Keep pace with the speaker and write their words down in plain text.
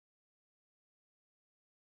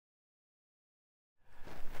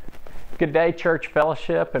Good day, Church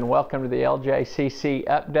Fellowship, and welcome to the LJCC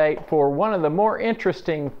update for one of the more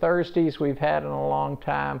interesting Thursdays we've had in a long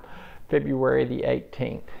time, February the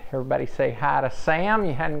 18th. Everybody say hi to Sam.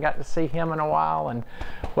 You hadn't got to see him in a while, and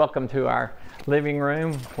welcome to our living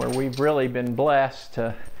room where we've really been blessed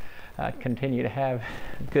to continue to have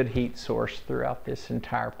good heat source throughout this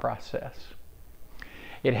entire process.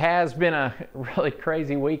 It has been a really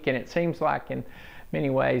crazy week, and it seems like in many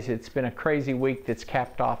ways it's been a crazy week that's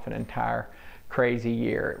capped off an entire crazy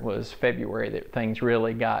year. It was February that things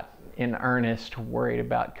really got in earnest worried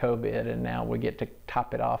about COVID, and now we get to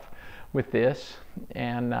top it off with this.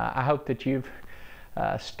 And I hope that you've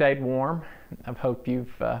stayed warm. I hope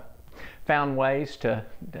you've found ways to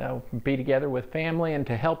be together with family and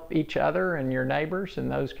to help each other and your neighbors and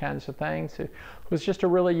those kinds of things. It was just a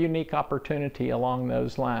really unique opportunity along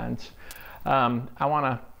those lines.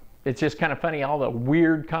 It's just kind of funny, all the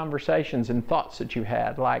weird conversations and thoughts that you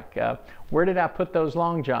had, like, where did I put those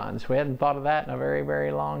long johns? We hadn't thought of that in a very,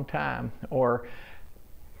 very long time. Or,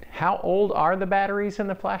 how old are the batteries in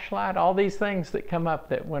the flashlight? All these things that come up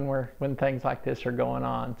that when things like this are going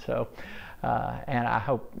on. So, and I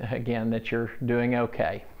hope, again, that you're doing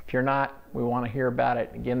okay. If you're not, we want to hear about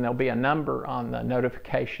it. Again, there'll be a number on the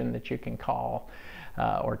notification that you can call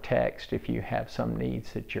or text if you have some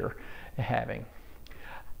needs that you're having.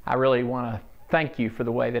 I really want to thank you for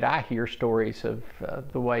the way that I hear stories of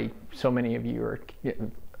the way so many of you are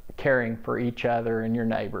caring for each other and your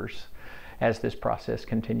neighbors as this process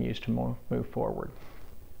continues to move forward.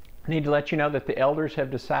 I need to let you know that the elders have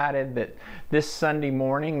decided that this Sunday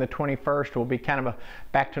morning, the 21st, will be kind of a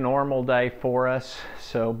back to normal day for us.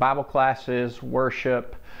 So Bible classes,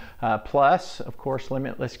 worship, plus, of course,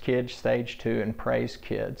 Limitless Kids Stage 2 and Praise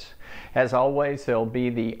Kids. As always, there'll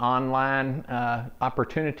be the online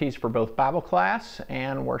opportunities for both Bible class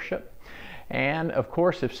and worship. And of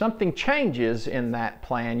course, if something changes in that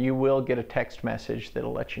plan, you will get a text message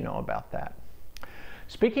that'll let you know about that.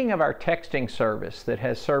 Speaking of our texting service that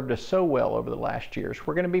has served us so well over the last years,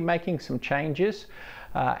 we're going to be making some changes.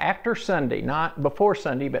 After Sunday, not before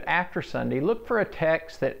Sunday, but after Sunday, look for a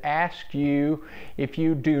text that asks you if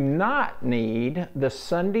you do not need the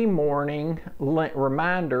Sunday morning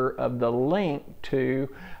reminder of the link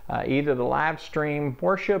to either the live stream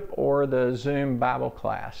worship or the Zoom Bible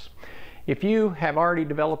class. If you have already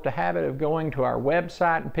developed a habit of going to our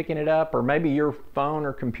website and picking it up, or maybe your phone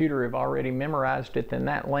or computer have already memorized it, then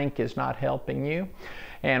that link is not helping you.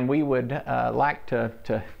 And we would like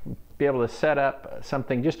to be able to set up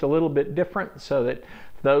something just a little bit different so that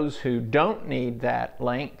those who don't need that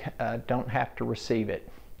link don't have to receive it.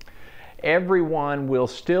 Everyone will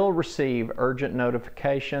still receive urgent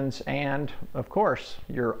notifications and, of course,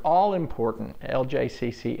 your all-important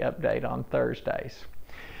LJCC update on Thursdays.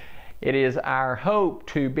 It is our hope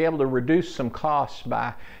to be able to reduce some costs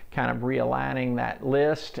by kind of realigning that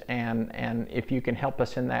list, and if you can help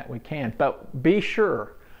us in that, we can. But be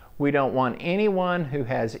sure, we don't want anyone who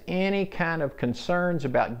has any kind of concerns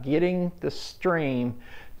about getting the stream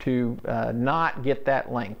to not get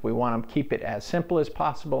that link. We want to keep it as simple as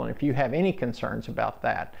possible, and if you have any concerns about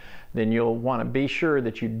that, then you'll want to be sure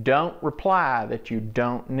that you don't reply that you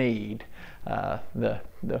don't need the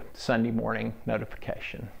Sunday morning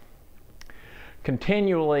notification.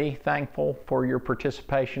 Continually thankful for your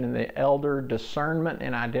participation in the elder discernment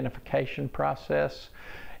and identification process,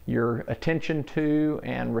 your attention to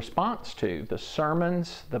and response to the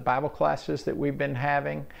sermons, the Bible classes that we've been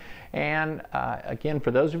having, and again, for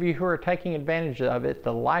those of you who are taking advantage of it,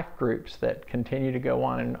 the life groups that continue to go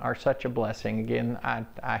on and are such a blessing. Again,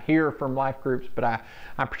 I hear from life groups, but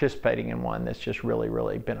I'm participating in one that's just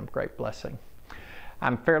really been a great blessing.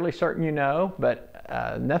 I'm fairly certain you know, but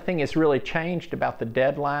nothing has really changed about the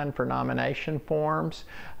deadline for nomination forms.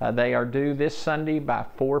 They are due this Sunday by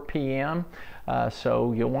 4 p.m.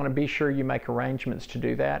 So you'll want to be sure you make arrangements to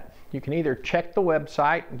do that. You can either check the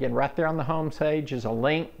website, again, right there on the home page is a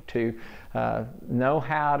link to know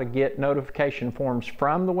how to get notification forms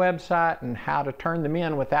from the website and how to turn them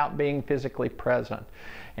in without being physically present.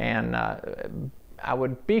 And I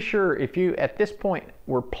would be sure, if you at this point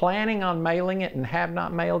were planning on mailing it and have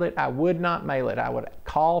not mailed it, I would not mail it. I would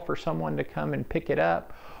call for someone to come and pick it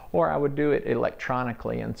up, or I would do it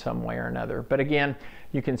electronically in some way or another. But again,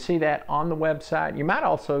 you can see that on the website. You might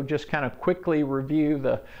also just kind of quickly review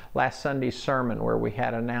the last Sunday's sermon where we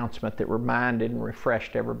had an announcement that reminded and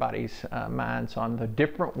refreshed everybody's minds on the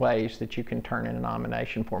different ways that you can turn in a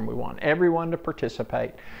nomination form. We want everyone to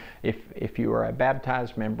participate if you are a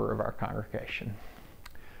baptized member of our congregation.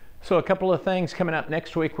 So a couple of things coming up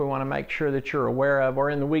next week we want to make sure that you're aware of,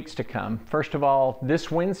 or in the weeks to come. First of all,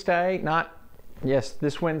 this Wednesday, not Yes,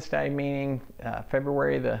 this Wednesday, meaning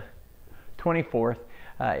February the 24th,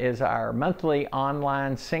 is our monthly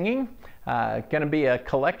online singing. Going to be a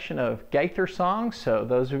collection of Gaither songs, so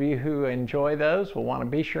those of you who enjoy those will want to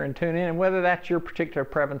be sure and tune in. And whether that's your particular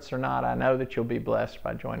preference or not, I know that you'll be blessed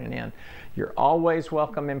by joining in. You're always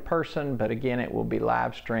welcome in person, but again, it will be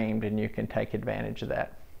live streamed and you can take advantage of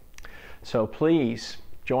that. So please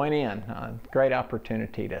join in. Great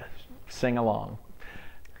opportunity to sing along.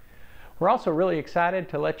 We're also really excited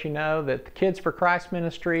to let you know that the Kids for Christ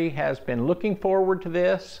Ministry has been looking forward to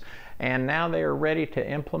this, and now they are ready to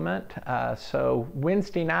implement. So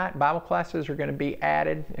Wednesday night Bible classes are going to be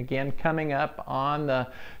added, again, coming up on the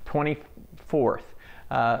 24th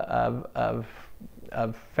of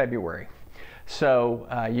February.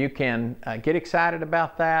 So you can get excited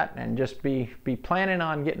about that and just be planning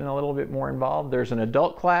on getting a little bit more involved. There's an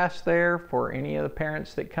adult class there for any of the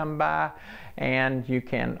parents that come by, and you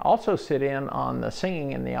can also sit in on the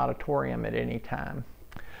singing in the auditorium at any time.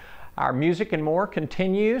 Our Music and More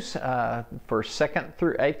continues for 2nd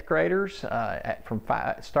through 8th graders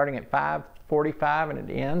starting at 5:45, and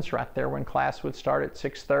it ends right there when class would start at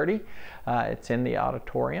 6:30. It's in the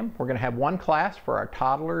auditorium. We're going to have one class for our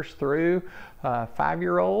toddlers through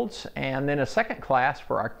 5-year-olds, and then a second class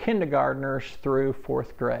for our kindergartners through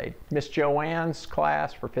 4th grade. Miss Joanne's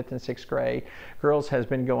class for 5th and 6th grade girls has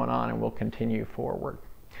been going on and will continue forward.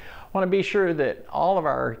 I want to be sure that all of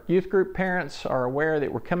our youth group parents are aware that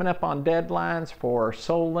we're coming up on deadlines for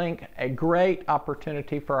Soul Link, a great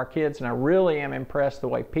opportunity for our kids, and I really am impressed the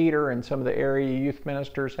way Peter and some of the area youth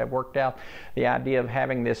ministers have worked out the idea of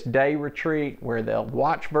having this day retreat where they'll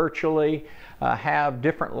watch virtually, have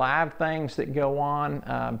different live things that go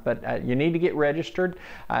on, but you need to get registered.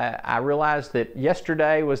 I realized that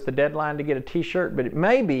yesterday was the deadline to get a t-shirt, but it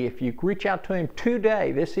may be if you reach out to him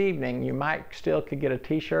today, this evening, you might still could get a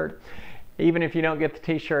t-shirt. Even if you don't get the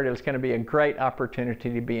t-shirt, it's going to be a great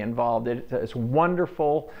opportunity to be involved. It's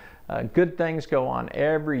wonderful. Good things go on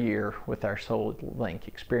every year with our Soul Link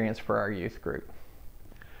experience for our youth group.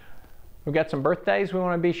 We've got some birthdays we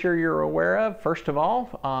want to be sure you're aware of. First of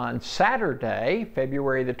all, on Saturday,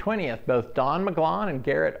 February the 20th, both Don McGlon and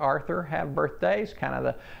Garrett Arthur have birthdays, kind of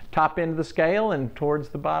the top end of the scale and towards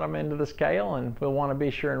the bottom end of the scale, and we'll want to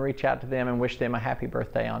be sure and reach out to them and wish them a happy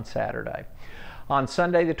birthday on Saturday. On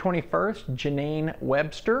Sunday the 21st, Janine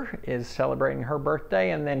Webster is celebrating her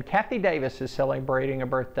birthday, and then Kathy Davis is celebrating a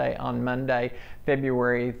birthday on Monday,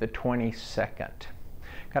 February the 22nd.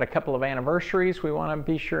 Got a couple of anniversaries we want to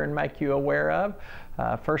be sure and make you aware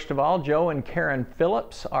of. First of all, Joe and Karen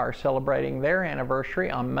Phillips are celebrating their anniversary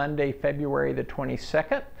on Monday, February the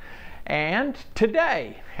 22nd. And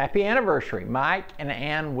today, happy anniversary, Mike and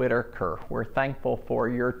Ann Whitaker. We're thankful for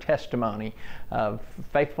your testimony of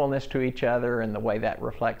faithfulness to each other and the way that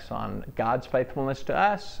reflects on God's faithfulness to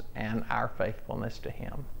us and our faithfulness to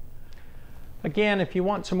Him. Again, if you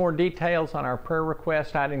want some more details on our prayer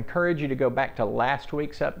request, I'd encourage you to go back to last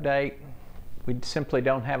week's update. We simply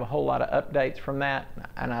don't have a whole lot of updates from that,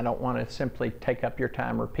 and I don't want to simply take up your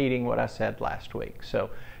time repeating what I said last week. So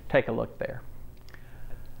take a look there.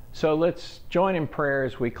 So let's join in prayer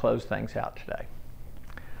as we close things out today.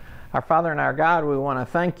 Our Father and our God, we want to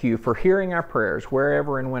thank you for hearing our prayers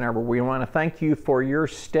wherever and whenever. We want to thank you for your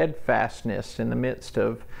steadfastness in the midst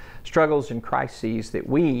of struggles and crises that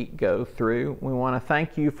we go through. We want to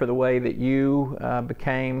thank you for the way that you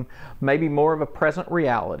became maybe more of a present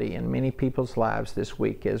reality in many people's lives this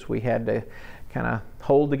week as we had to kind of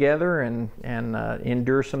hold together and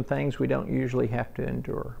endure some things we don't usually have to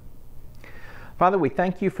endure. Father, we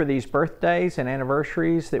thank you for these birthdays and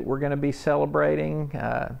anniversaries that we're going to be celebrating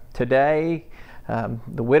today,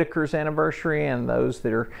 the Whitaker's anniversary, and those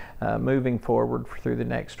that are moving forward through the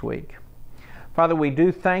next week. Father, we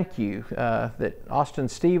do thank you that Austin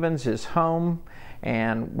Stevens is home,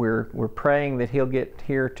 and we're praying that he'll get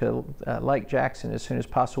here to Lake Jackson as soon as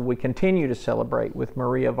possible. We continue to celebrate with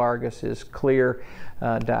Maria Vargas's clear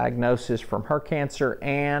diagnosis from her cancer,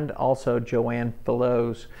 and also Joanne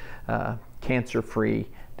Fillot's cancer-free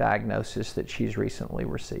diagnosis that she's recently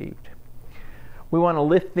received. We want to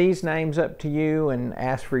lift these names up to you and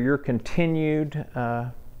ask for your continued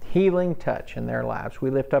healing touch in their lives. We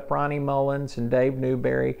lift up Ronnie Mullins and Dave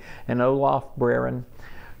Newberry and Olaf Brerin,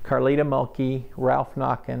 Carlita Mulkey, Ralph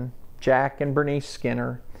Knockin, Jack and Bernice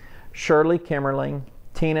Skinner, Shirley Kimmerling,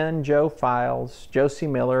 Tina and Joe Files, Josie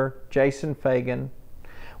Miller, Jason Fagan.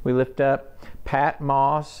 We lift up Pat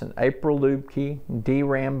Moss and April Lubke, and Dee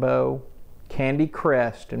Rambo, Candy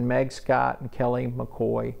Crest and Meg Scott and Kelly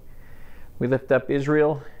McCoy. We lift up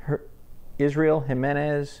Israel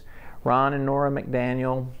Jimenez, Ron and Nora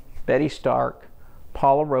McDaniel, Betty Stark,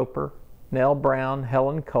 Paula Roper, Nell Brown,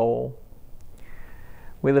 Helen Cole.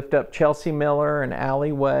 We lift up Chelsea Miller and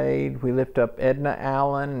Allie Wade. We lift up Edna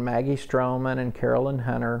Allen, Maggie Stroman, and Carolyn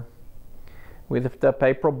Hunter. We lift up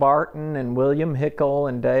April Barton and William Hickle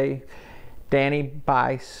and Danny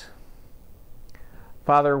Bice.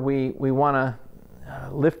 Father, we want to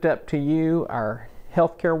lift up to you our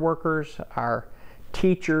healthcare workers, our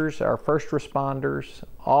teachers, our first responders,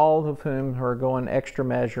 all of whom are going extra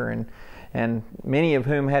measure, and many of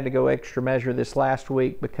whom had to go extra measure this last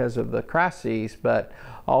week because of the crises, but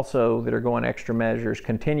also that are going extra measures,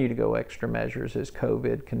 continue to go extra measures as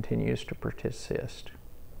COVID continues to persist.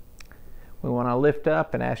 We want to lift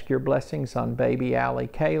up and ask your blessings on baby Allie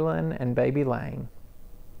Kalin and baby Lane.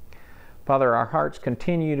 Father, our hearts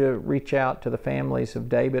continue to reach out to the families of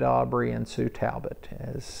David Aubrey and Sue Talbot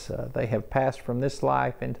as they have passed from this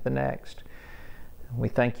life into the next. We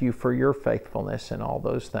thank you for your faithfulness in all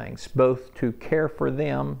those things, both to care for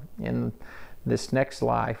them in this next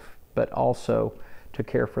life, but also to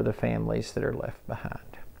care for the families that are left behind.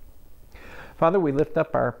 Father, we lift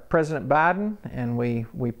up our President Biden, and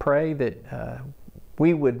we pray that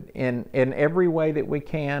we would, in every way that we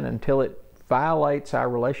can, until it violates our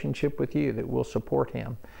relationship with you, that we'll support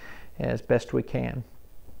him as best we can.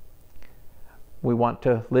 We want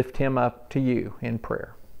to lift him up to you in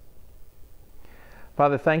prayer.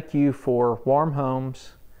 Father, thank you for warm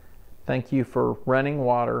homes. Thank you for running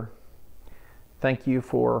water. Thank you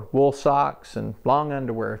for wool socks and long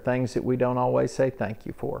underwear, things that we don't always say thank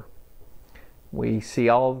you for. We see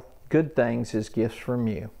all good things as gifts from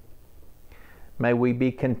you. May we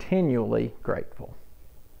be continually grateful.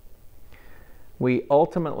 We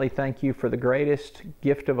ultimately thank you for the greatest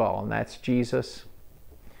gift of all, and that's Jesus.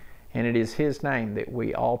 And it is his name that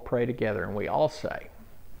we all pray together, and we all say,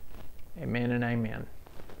 amen and amen.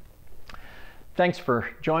 Thanks for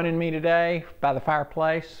joining me today by the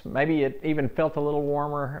fireplace. Maybe it even felt a little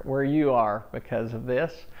warmer where you are because of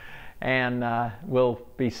this. And we'll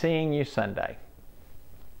be seeing you Sunday.